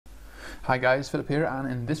Hi guys, Philip here, and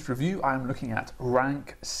in this review I'm looking at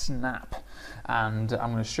Ranksnap, and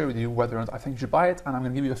I'm going to share with you whether or not I think you should buy it, and I'm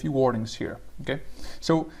going to give you a few warnings here. Okay,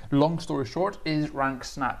 so long story short, is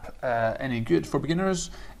Ranksnap any good for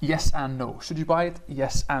beginners? Yes and no. Should you buy it?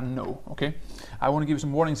 Yes and no. Okay, I want to give you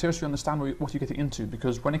some warnings here so you understand what you're getting into,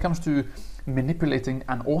 because when it comes to manipulating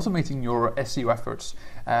and automating your SEO efforts,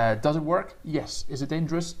 does it work? Yes. Is it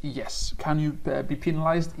dangerous? Yes. Can you be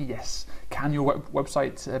penalized? Yes. Can your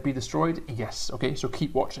website be destroyed? Yes. Okay, so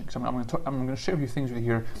keep watching. So I'm going to share a few things with you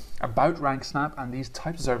here about Ranksnap and these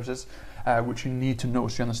types of services which you need to know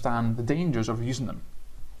so you understand the dangers of using them.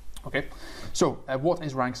 Okay, so what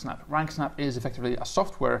is Ranksnap? Ranksnap is effectively a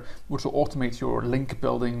software which will automate your link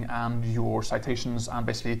building and your citations and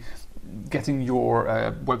basically getting your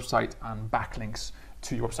website and backlinks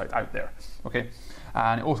to your website out there. Okay,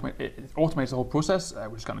 and it automates the whole process,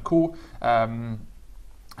 which is kind of cool.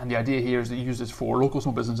 And the idea here is that you use this for local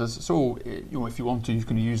small businesses. So, if you want to, you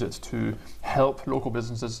can use it to help local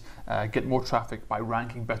businesses get more traffic by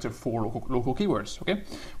ranking better for local keywords. Okay,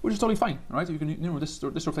 which is totally fine, right? You can, this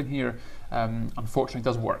sort of thing here, unfortunately,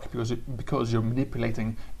 does work because you're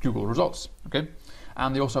manipulating Google results. Okay,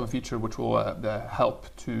 and they also have a feature which will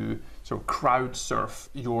help to sort of crowd surf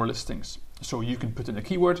your listings. So you can put in a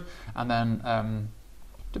keyword and then.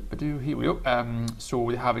 Here we go. So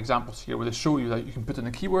we have examples here where they show you that you can put in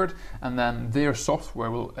a keyword and then their software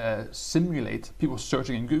will simulate people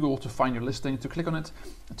searching in Google to find your listing, to click on it,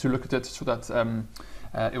 to look at it, so that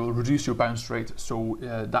it will reduce your bounce rate. So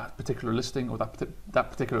that particular listing or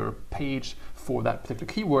that particular page for that particular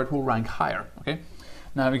keyword will rank higher. Okay.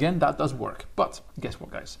 Now again, that does work, but guess what,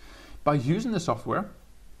 guys? By using the software,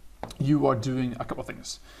 you are doing a couple of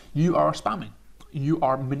things. You are spamming. You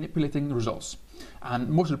are manipulating the results. And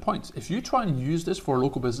most of the point, if you try and use this for a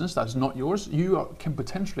local business that's not yours, you can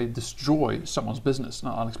potentially destroy someone's business.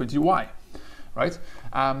 Now I'll explain to you why, right?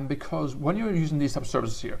 Because when you're using these types of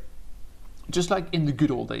services here, just like in the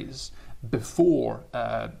good old days, before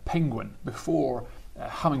Penguin, before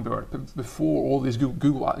Hummingbird, before all these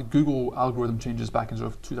Google algorithm changes back in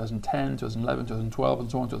sort of 2010, 2011, 2012,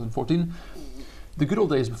 and so on, 2014, the good old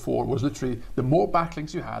days before was literally the more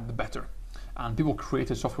backlinks you had, the better. And people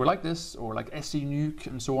created software like this, or like SE Nuke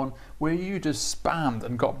and so on, where you just spammed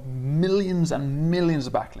and got millions and millions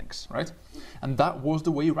of backlinks, right? And that was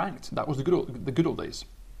the way you ranked. That was the good old days.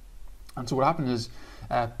 And so what happened is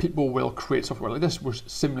people will create software like this which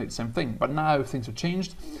simulate the same thing. But now things have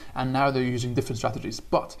changed, and now they're using different strategies.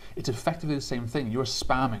 But it's effectively the same thing. You're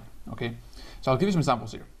spamming, okay? So I'll give you some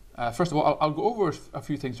examples here. First of all, I'll go over a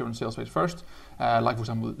few things here on sales page first, like for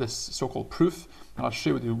example this so-called proof, and I'll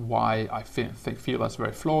share with you why I feel that's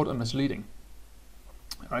very flawed and misleading.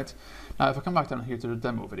 All right. Now, if I come back down here to the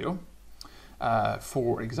demo video,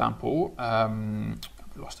 for example, I've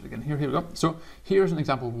lost it again. Here we go. So here's an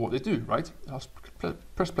example of what they do. Right. I'll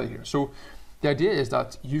press play here. So the idea is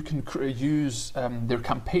that you can use their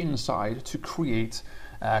campaign side to create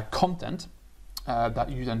content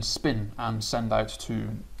that you then spin and send out to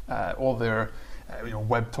all their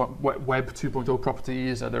Web 2.0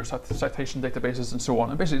 properties, their citation databases, and so on.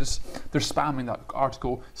 And basically, they're spamming that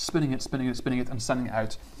article, spinning it, and sending it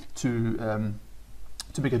out to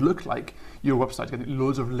make it look like your website, getting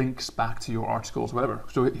loads of links back to your articles, whatever.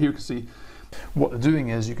 So here you can see what they're doing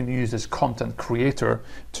is you can use this content creator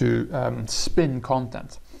to spin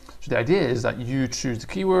content. So the idea is that you choose the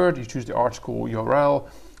keyword, you choose the article URL,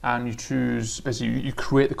 and you choose, basically you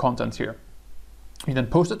create the content here. You then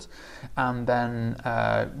post it, and then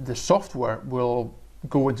the software will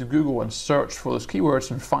go into Google and search for those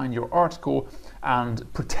keywords and find your article and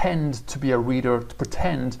pretend to be a reader, to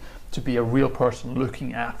pretend to be a real person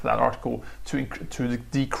looking at that article to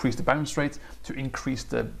decrease the bounce rate, to increase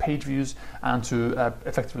the page views, and to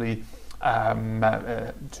effectively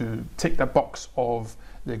to tick that box of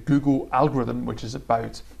the Google algorithm, which is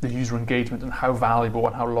about the user engagement and how valuable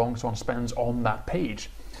and how long someone spends on that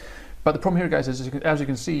page. But the problem here, guys, is as you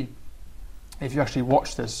can see, if you actually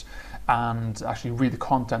watch this and actually read the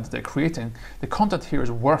content that they're creating, the content here is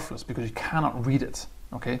worthless because you cannot read it,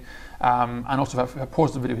 okay? And also, if I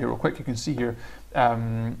pause the video here real quick, you can see here,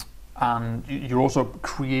 and you're also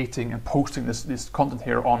creating and posting this content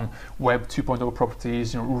here on Web 2.0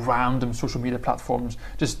 properties, random social media platforms.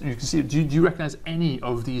 Just, you can see, do you recognize any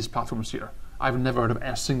of these platforms here? I've never heard of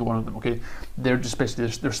a single one of them, okay? They're just basically,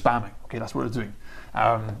 they're spamming, okay? That's what they're doing.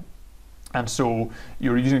 And so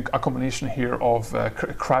you're using a combination here of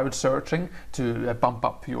crowd searching to bump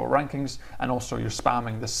up your rankings, and also you're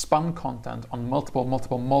spamming the spun content on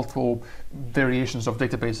multiple variations of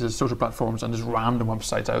databases, social platforms, and just random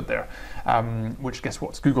websites out there. Which, guess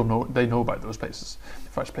what? Google they know about those places.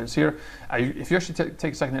 If I just play this here, if you actually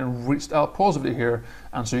take a second and I'll pause the video here,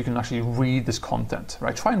 and so you can actually read this content,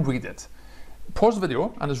 right? Try and read it. Pause the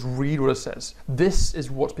video and just read what it says. This is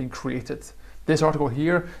what's being created. This article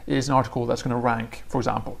here is an article that's going to rank, for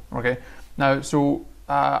example, okay? Now, so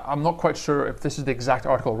I'm not quite sure if this is the exact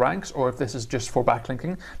article ranks or if this is just for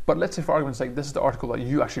backlinking, but let's say for argument's sake, this is the article that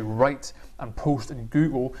you actually write and post in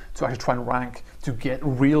Google to actually try and rank to get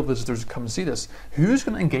real visitors to come and see this. Who's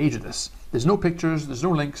going to engage with this? There's no pictures, there's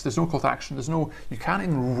no links, there's no call to action, you can't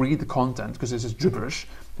even read the content because it's just gibberish,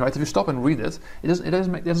 right? If you stop and read it, it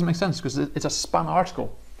doesn't make sense because it's a spam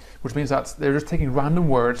article, which means that they're just taking random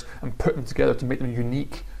words and putting them together to make them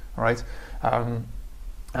unique, all right?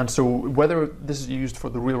 And so whether this is used for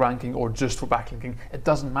the real ranking or just for backlinking, it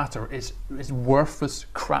doesn't matter. It's worthless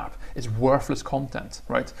crap. It's worthless content,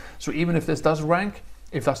 right? So even if this does rank,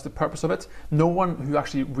 if that's the purpose of it, no one who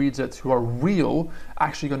actually reads it, who are real,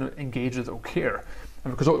 actually going to engage with it or care.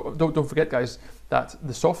 And because don't forget, guys, that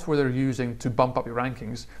the software they're using to bump up your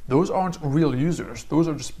rankings, those aren't real users. Those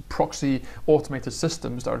are just proxy automated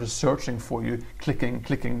systems that are just searching for you,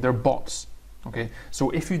 clicking. They're bots. Okay,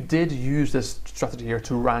 so if you did use this strategy here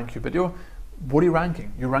to rank your video, what are you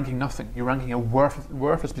ranking? You're ranking nothing. You're ranking a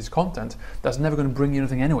worthless piece of content that's never going to bring you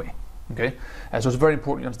anything anyway. Okay, so it's very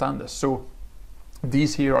important you understand this. So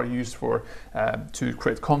these here are used for to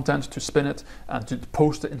create content, to spin it, and to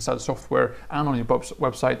post it inside the software and on your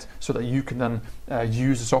website, so that you can then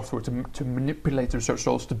use the software to manipulate the search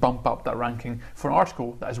results to bump up that ranking for an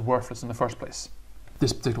article that is worthless in the first place.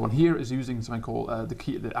 This particular one here is using something called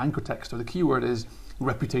the anchor text, or the keyword is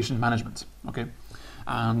reputation management. Okay,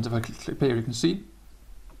 and if I click play here, you can see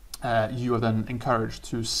you are then encouraged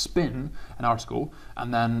to spin an article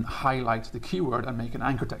and then highlight the keyword and make an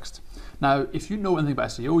anchor text. Now, if you know anything about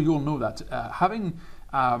SEO, you'll know that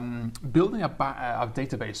building a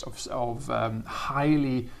database of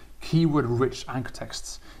highly keyword-rich anchor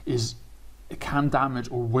texts it can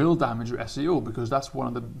damage or will damage your SEO, because that's one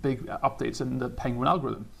of the big updates in the Penguin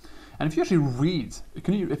algorithm. And if you actually read,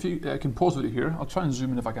 if you can pause the video here, I'll try and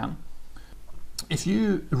zoom in if I can. If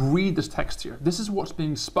you read this text here, this is what's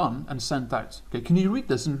being spun and sent out. Okay, can you read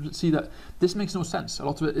this and see that this makes no sense? A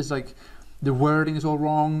lot of it is like the wording is all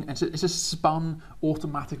wrong. It's just spun,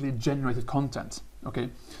 automatically generated content. Okay,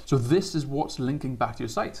 so this is what's linking back to your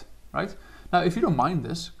site, right? Now, if you don't mind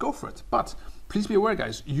this, go for it. But please be aware,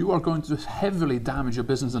 guys, you are going to heavily damage your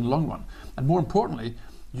business in the long run. And more importantly,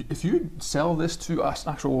 if you sell this to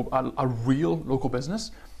a real local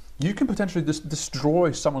business, you can potentially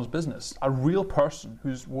destroy someone's business, a real person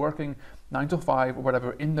who's working 9 to 5 or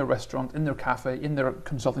whatever in their restaurant, in their cafe, in their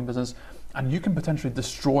consulting business, and you can potentially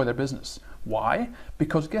destroy their business. Why?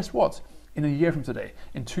 Because guess what? In a year from today,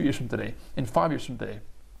 in 2 years from today, in 5 years from today,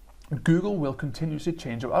 Google will continuously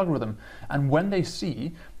change their algorithm, and when they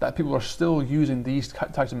see that people are still using these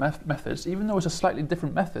types of methods, even though it's a slightly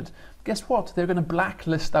different method, guess what? They're going to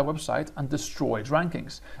blacklist that website and destroy its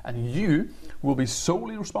rankings, and you will be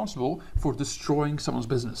solely responsible for destroying someone's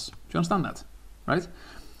business. Do you understand that? Right?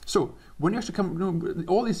 So when you actually come,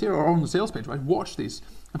 all these here are on the sales page, right? Watch these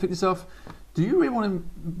and think to yourself, do you really want to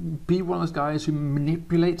be one of those guys who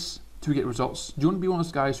manipulates to get results? Do you want to be one of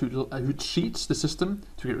those guys who cheats the system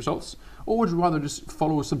to get results? Or would you rather just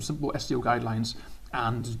follow some simple SEO guidelines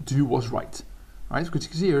and do what's right? Right? Because you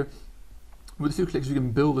can see here, with a few clicks, you can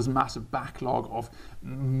build this massive backlog of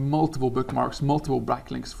multiple bookmarks, multiple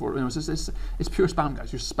backlinks for, it's pure spam,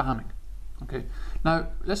 guys. You're spamming. Okay. Now,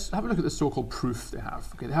 let's have a look at the so-called proof they have.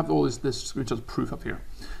 Okay, they have all this screenshot of proof up here.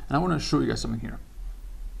 And I want to show you guys something here.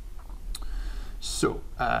 So,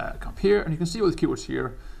 come up here, and you can see all these keywords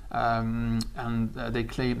here. And they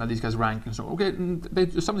claim that these guys rank, and so okay,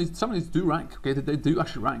 some of these do rank. Okay, they do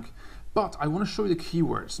actually rank, but I want to show you the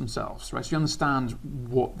keywords themselves, right? So you understand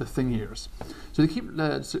what the thing here is. So they keep,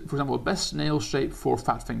 for example, best nail shape for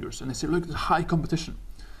fat fingers, and they say, look, there's high competition.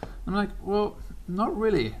 I'm like, well, not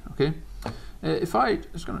really. Okay, if I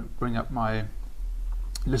just going to bring up my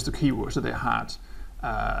list of keywords that they had.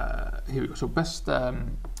 Here we go. So best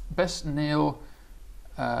nail.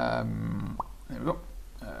 There we go.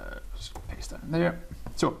 Just paste that in there.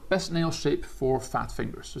 So, best nail shape for fat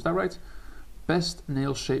fingers. Is that right? Best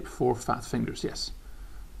nail shape for fat fingers. Yes.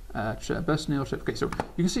 Best nail shape. Okay, so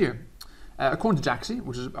you can see here, according to Jaxi,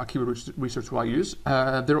 which is a keyword research tool I use,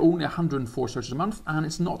 there are only 104 searches a month, and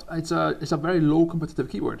it's a very low competitive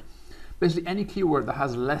keyword. basically any keyword that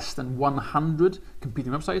has less than 100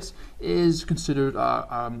 competing websites is considered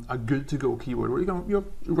a good to go keyword, where you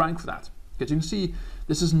rank for that. Okay, so you can see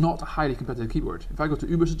this is not a highly competitive keyword. If I go to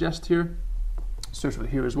Uber Suggest here, search for it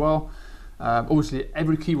here as well. Obviously,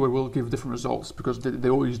 every keyword will give different results because they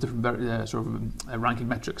all use different ranking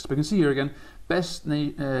metrics. But you can see here again, best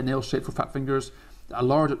nail shape for fat fingers.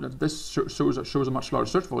 This shows a much larger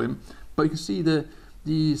search volume, but you can see the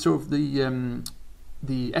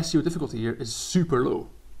SEO difficulty here is super low,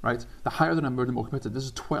 right? The higher the number, the more competitive. This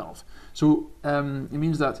is 12. So it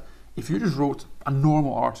means that if you just wrote a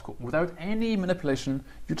normal article without any manipulation,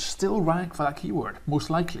 you'd still rank for that keyword, most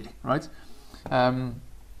likely, right?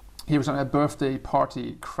 Here we're talking about birthday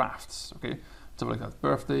party crafts, okay? Something like that,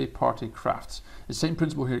 birthday party crafts. It's the same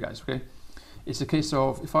principle here, guys, okay? It's a case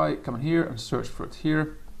of, if I come in here and search for it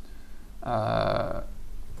here,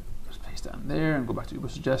 just paste that in there and go back to Uber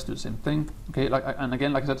Suggest, do the same thing, okay? And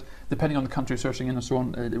again, like I said, depending on the country you're searching in and so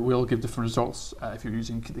on, it will give different results if you're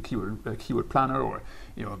using the keyword planner, or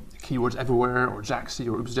keywords everywhere, or Jaxi,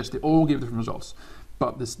 or Uber Suggest. They all give different results,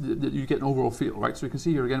 but you get an overall feel, right? So you can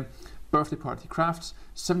see here again, birthday party crafts,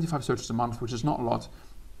 75 searches a month, which is not a lot,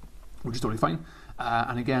 which is totally fine.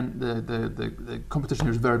 And again, the competition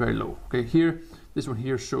here is very, very low. Okay, here, this one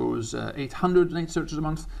here shows 800 linked searches a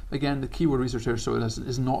month. Again, the keyword research here shows it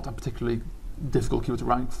is not a particularly difficult keyword to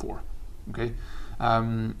rank for. Okay,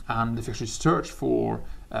 and if you actually search for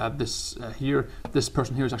this here, this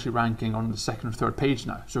person here is actually ranking on the second or third page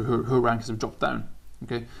now. So her rankings have dropped down.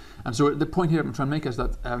 Okay, and so the point here I'm trying to make is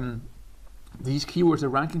that these keywords they're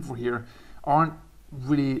ranking for here aren't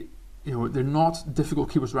really, they're not difficult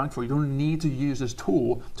keywords to rank for. You don't need to use this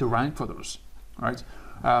tool to rank for those, right?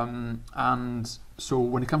 And so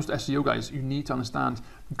when it comes to SEO, guys, you need to understand,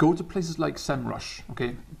 go to places like SEMrush,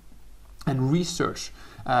 okay, and research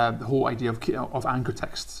the whole idea of anchor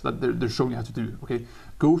texts that they're showing you how to do, okay?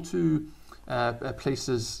 Go to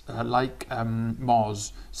places like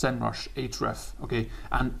Moz, SEMrush, Ahrefs, okay,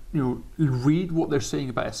 and read what they're saying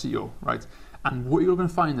about SEO, right? And what you're going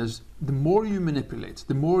to find is the more you manipulate,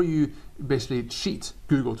 the more you basically cheat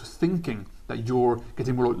Google to thinking that you're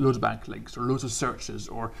getting loads of backlinks or loads of searches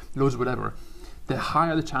or loads of whatever, the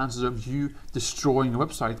higher the chances of you destroying your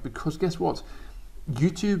website. Because guess what?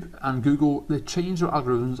 YouTube and Google, they change their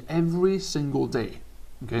algorithms every single day,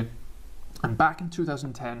 okay? And back in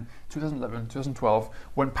 2010, 2011, 2012,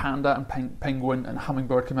 when Panda and Penguin and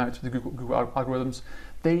Hummingbird came out, the Google algorithms,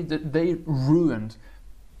 they ruined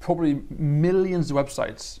probably millions of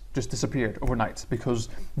websites. Just disappeared overnight because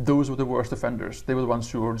those were the worst offenders. They were the ones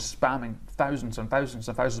who were spamming thousands and thousands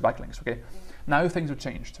and thousands of backlinks, okay? Now things have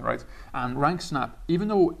changed, right? And Ranksnap, even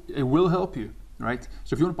though it will help you, right?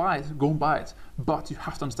 So if you want to buy it, go and buy it. But you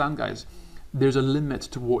have to understand, guys, there's a limit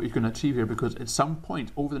to what you can achieve here, because at some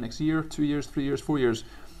point over the next year, 2 years, 3 years, 4 years,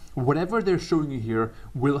 whatever they're showing you here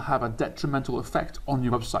will have a detrimental effect on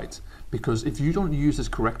your website. Because if you don't use this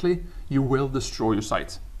correctly, you will destroy your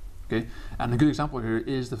site. Okay? And a good example here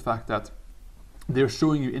is the fact that they're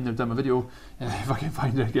showing you in their demo video, if I can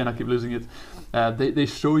find it again, I keep losing it. They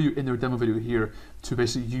show you in their demo video here to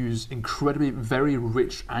basically use incredibly very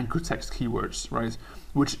rich anchor text keywords, right?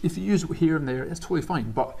 Which if you use here and there, it's totally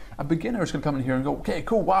fine. But a beginner is going to come in here and go, okay,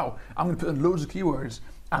 cool, wow, I'm going to put in loads of keywords,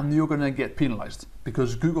 and you're going to get penalized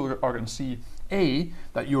because Google are going to see A,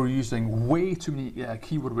 that you're using way too many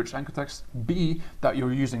keyword-rich anchor text, B, that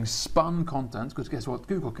you're using spun content, because guess what,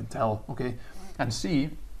 Google can tell, okay, and C,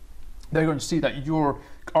 they're going to see that your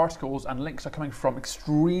articles and links are coming from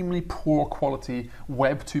extremely poor quality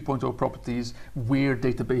Web 2.0 properties, weird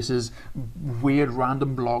databases, weird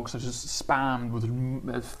random blogs that are just spammed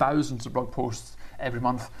with thousands of blog posts every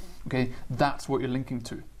month, okay, that's what you're linking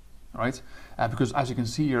to. All right, because as you can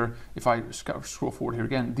see here, if I scroll forward here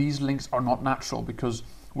again, these links are not natural, because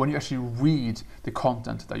when you actually read the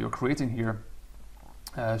content that you're creating here,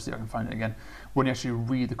 see if I can find it again. When you actually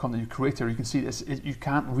read the content you create here, you can see this. You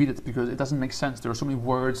can't read it because it doesn't make sense. There are so many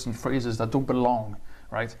words and phrases that don't belong,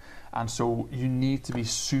 right? And so you need to be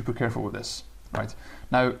super careful with this, right?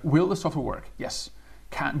 Now, will the software work? Yes.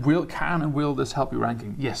 Can and will this help your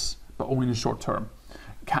ranking? Yes, but only in the short term.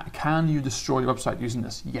 Can you destroy your website using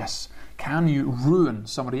this? Yes. Can you ruin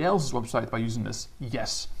somebody else's website by using this?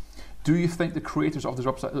 Yes. Do you think the creators of this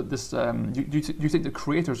website, do you think the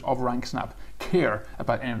creators of Ranksnap care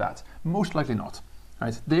about any of that? Most likely not.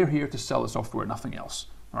 Right? They're here to sell the software, nothing else.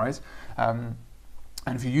 All right. And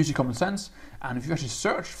if you use your common sense, and if you actually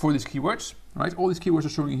search for these keywords, right? All these keywords are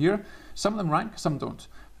showing you here. Some of them rank, some don't.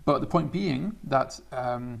 But the point being that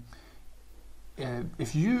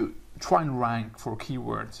if you try and rank for a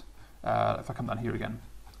keyword, if I come down here again,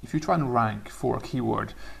 if you try and rank for a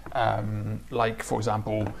keyword, like for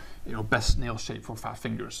example, best nail shape for fat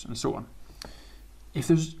fingers and so on, if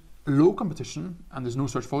there's low competition and there's no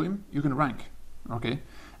search volume, you can rank, okay?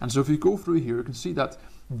 And so if you go through here, you can see that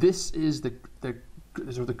this is the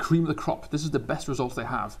sort of the cream of the crop. This is the best results they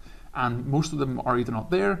have, and most of them are either not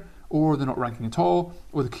there, or they're not ranking at all,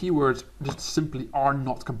 or the keywords just simply are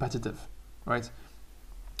not competitive, right?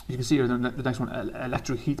 You can see here the next one,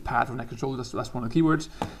 electric heat pad for neck control. That's one of the keywords.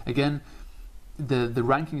 Again, the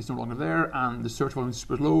ranking is no longer there, and the search volume is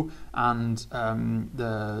super low, and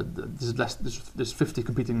there's 50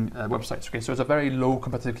 competing websites. Okay, so it's a very low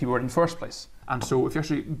competitive keyword in the first place. And so if you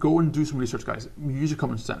actually go and do some research, guys, use your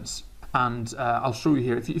common sense. And I'll show you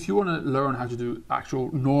here. If you want to learn how to do actual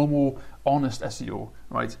normal, honest SEO,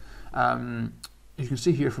 right? You can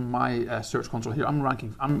see here from my search console here, I'm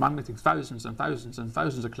getting thousands and thousands and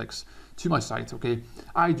thousands of clicks to my site, okay?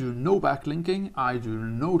 I do no backlinking, I do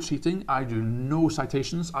no cheating, I do no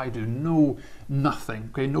citations, I do no nothing,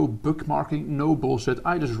 okay? No bookmarking, no bullshit.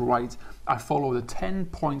 I just write, I follow the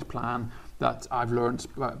 10-point plan that I've learned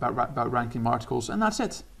about ranking my articles, and that's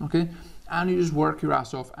it, okay? And you just work your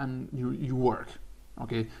ass off, and you work,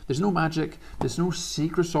 okay? There's no magic, there's no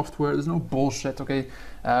secret software, there's no bullshit, okay?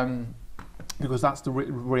 Because that's the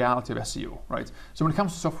reality of SEO, right? So when it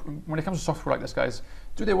comes to software like this, guys,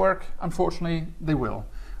 do they work? Unfortunately, they will.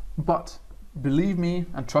 But believe me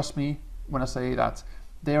and trust me when I say that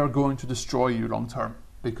they are going to destroy you long term,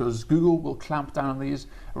 because Google will clamp down on these.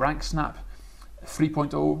 Ranksnap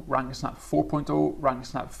 3.0, Ranksnap 4.0,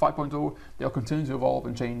 Ranksnap 5.0, they'll continue to evolve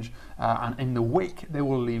and change, and in the wake they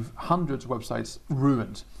will leave hundreds of websites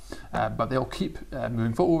ruined. But they'll keep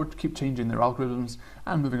moving forward, keep changing their algorithms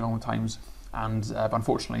and moving along with times. And but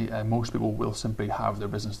unfortunately, most people will simply have their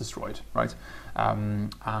business destroyed, right?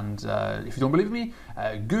 If you don't believe me,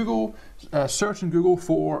 Google, search in Google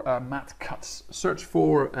for Matt Cutts, search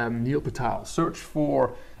for Neil Patel, search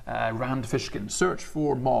for Rand Fishkin, search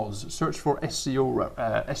for Moz, search for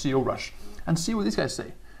SEO Rush, and see what these guys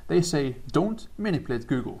say. They say, don't manipulate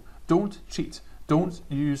Google, don't cheat, don't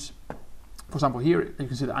use, for example, here you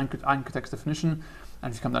can see the anchor text definition,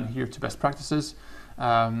 and if you come down here to best practices,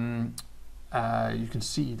 you can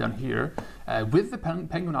see down here, with the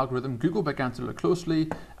Penguin algorithm, Google began to look closely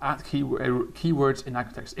at keywords in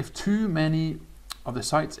anchor text. If too many of the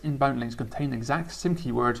site's inbound links contain the exact same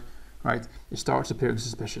keyword, right, it starts appearing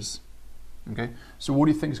suspicious. Okay, so what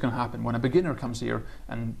do you think is going to happen when a beginner comes here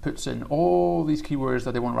and puts in all these keywords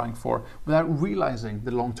that they want to rank for without realizing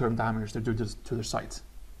the long-term damage they're doing to their site?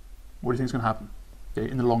 What do you think is going to happen? Okay,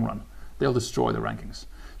 in the long run, they'll destroy their rankings.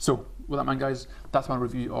 So with that in mind, guys, that's my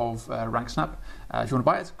review of Ranksnap. If you want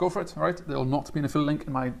to buy it, go for it. All right, there will not be an affiliate link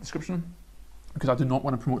in my description, because I do not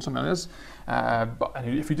want to promote something like this. But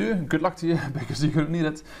if you do, good luck to you, because you're going to need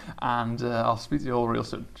it. And I'll speak to you all real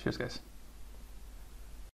soon. Cheers, guys.